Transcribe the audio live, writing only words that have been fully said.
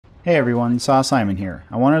Hey everyone, Saw Simon here.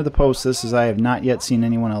 I wanted to post this as I have not yet seen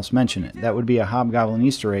anyone else mention it. That would be a Hobgoblin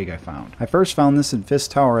Easter egg I found. I first found this in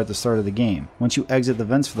Fist Tower at the start of the game. Once you exit the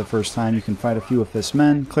vents for the first time, you can fight a few of Fist's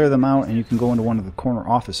men, clear them out, and you can go into one of the corner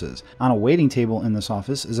offices. On a waiting table in this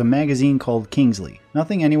office is a magazine called Kingsley.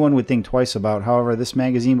 Nothing anyone would think twice about, however, this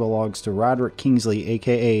magazine belongs to Roderick Kingsley,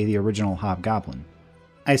 aka the original Hobgoblin.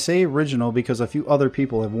 I say original because a few other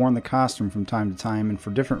people have worn the costume from time to time and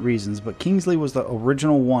for different reasons, but Kingsley was the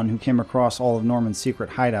original one who came across all of Norman's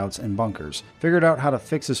secret hideouts and bunkers, figured out how to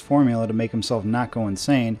fix his formula to make himself not go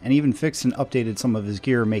insane, and even fixed and updated some of his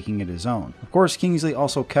gear, making it his own. Of course, Kingsley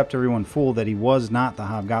also kept everyone fooled that he was not the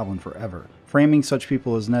Hobgoblin forever, framing such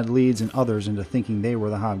people as Ned Leeds and others into thinking they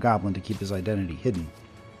were the Hobgoblin to keep his identity hidden.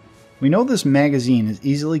 We know this magazine is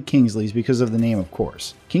easily Kingsley's because of the name, of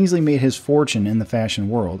course. Kingsley made his fortune in the fashion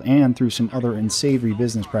world and through some other unsavory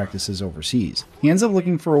business practices overseas. He ends up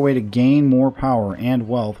looking for a way to gain more power and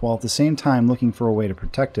wealth while at the same time looking for a way to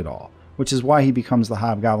protect it all, which is why he becomes the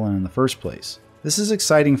Hobgoblin in the first place. This is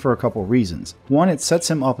exciting for a couple reasons. One, it sets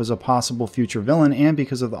him up as a possible future villain, and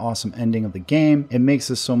because of the awesome ending of the game, it makes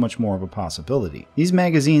this so much more of a possibility. These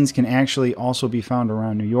magazines can actually also be found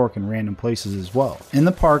around New York in random places as well. In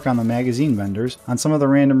the park on the magazine vendors, on some of the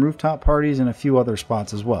random rooftop parties, and a few other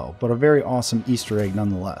spots as well, but a very awesome Easter egg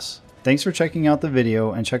nonetheless. Thanks for checking out the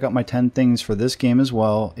video, and check out my 10 things for this game as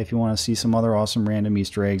well if you want to see some other awesome random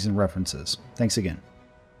Easter eggs and references. Thanks again.